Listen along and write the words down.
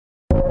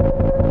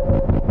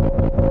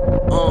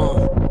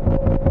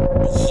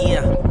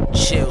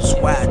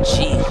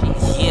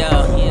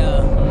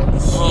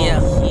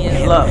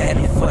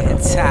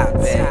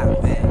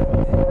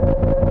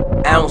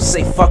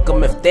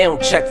if they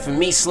don't check for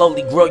me,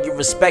 slowly grow your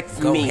respect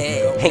for me.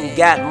 Ain't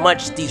got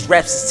much, these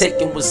raps is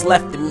taking what's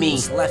left of me.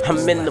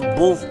 I'm in the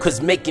booth cause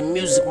making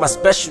music my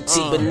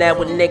specialty, but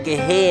now a nigga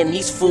here and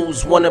these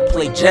fools wanna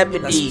play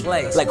Jeopardy.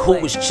 Like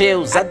who was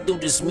Chillz? I do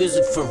this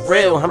music for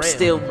real. I'm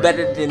still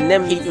better than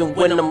them even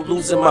when I'm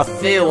losing my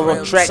feel.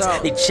 On tracks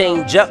they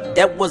change up,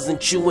 that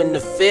wasn't you in the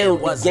field.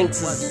 The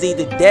gangsters is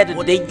either dead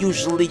or they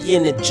usually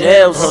in the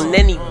jails. On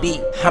any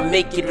beat, I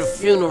make it a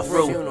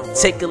funeral.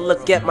 Take a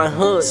look at my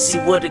hood, see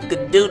what it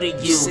could do to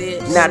you.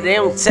 Now they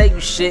don't tell you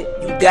shit,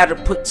 you gotta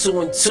put 2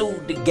 and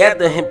 2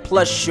 together. And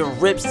plus your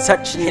ribs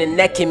touching and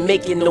that can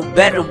make it no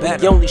better.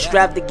 We only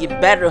strive to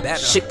get better.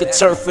 Shit could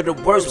turn for the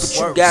worst,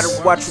 but you gotta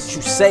watch what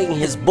you say.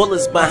 His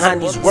bullets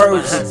behind these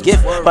words, a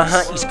gift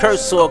behind each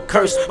curse, or a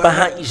curse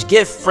behind each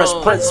gift. Fresh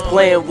Prince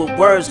playing with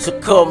words,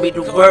 could call me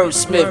the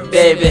wordsmith,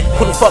 baby.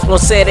 Who the fuck gon'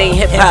 say it ain't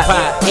hip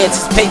hop?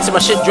 Anticipate till my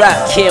shit drop.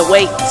 Can't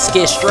wait,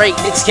 scared straight.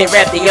 Niggas can't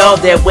rap, they all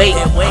that weight.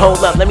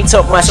 Hold up, let me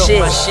talk my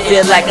shit.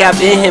 Feel like I've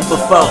been here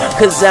before,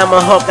 cause I'm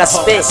a hawk, I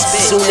spit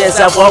soon as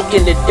I walk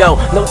in the door.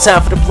 No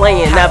time for the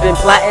playing, I've been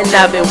plotting,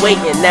 I've been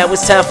waiting. Now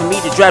it's time for me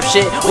to drop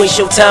shit. Waste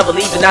your time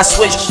believing I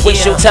switch.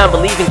 Waste your time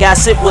believing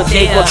gossip. What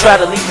they gon' try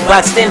to leave you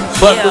boxed in,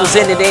 but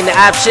losing it ain't an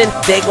option.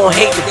 They gon'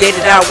 hate the day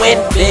that I win,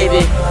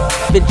 baby.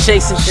 Been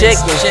chasing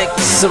chicken,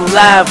 some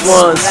live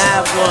ones.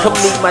 Come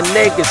meet my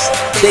niggas,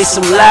 they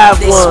some live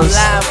ones.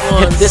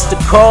 If this the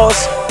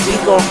cause, we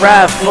gon'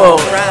 ride for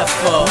it.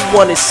 We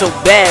want it so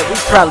bad, we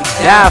probably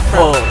die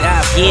for it.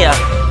 Yeah,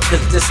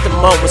 cause this the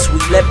moments we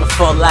living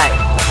for, like,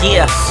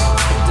 yeah.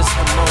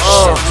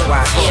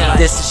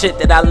 This the shit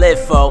that I live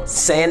for.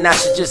 Saying I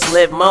should just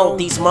live more.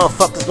 These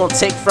motherfuckers gon'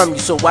 take from you,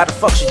 so why the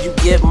fuck should you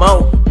give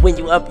more? When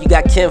you up, you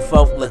got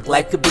kinfolk. Look,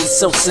 life could be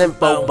so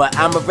simple, but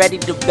I'm already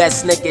the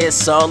best nigga.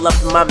 It's all up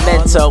in my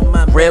mental.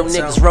 Real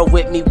niggas roll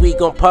with me, we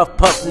gon' puff,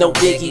 no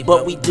biggie,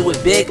 but we do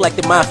it big like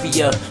the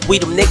mafia. We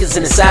them niggas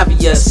in the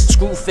obvious.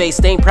 Screw face,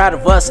 they ain't proud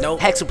of us.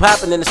 Hacks who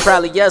poppin' and it's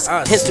probably us.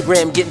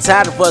 Instagram getting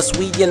tired of us.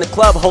 We in the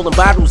club holding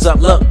bottles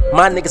up. Look,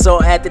 my niggas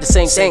all after the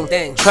same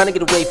thing. Trying to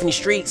get away from these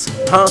streets,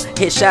 huh?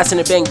 Hit shots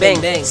and a bang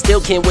bang. Still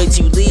can't wait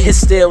till you leave. It's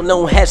still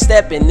no half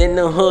stepping. In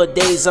the hood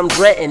days I'm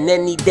dreading.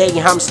 Any day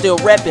I'm still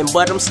reppin',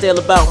 but I'm still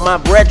about my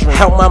brethren.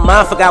 Out my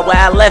mind, forgot where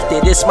I left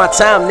it. It's my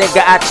time,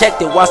 nigga, I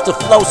checked it. Watch the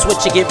flow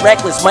switch and get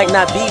reckless. Might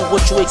not be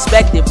what you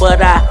expected, but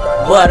I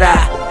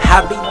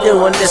be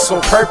doing this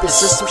on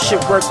purpose. It's some shit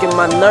working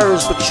my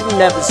nerves, but you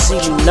never see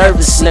you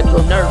nervous, nigga.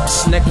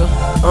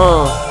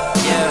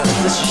 Yeah,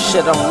 this is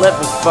shit I'm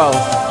living for.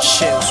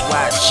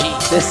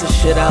 Chillz-YG. This is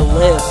shit I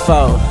live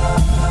for,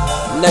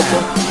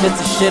 nigga. This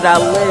is shit I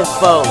live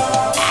for,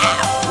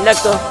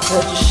 nigga.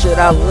 This is shit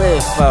I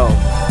live for.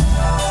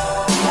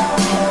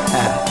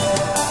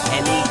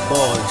 And these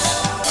boys,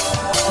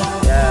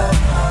 yeah.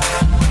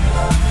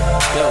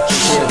 Yo,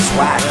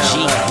 Chillz-YG,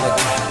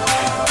 nigga.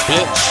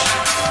 Bitch.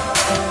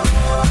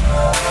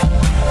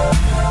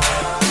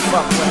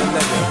 Fuck with a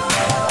nigga.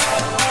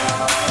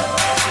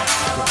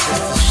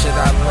 This is shit I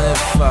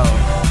live for,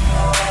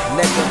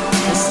 nigga.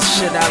 This is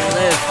shit I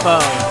live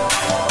for,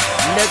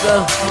 nigga.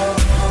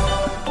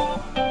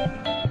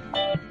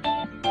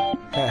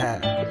 Yeah.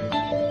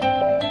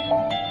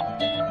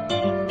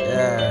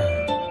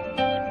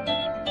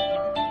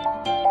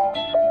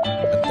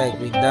 I think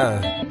we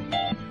done.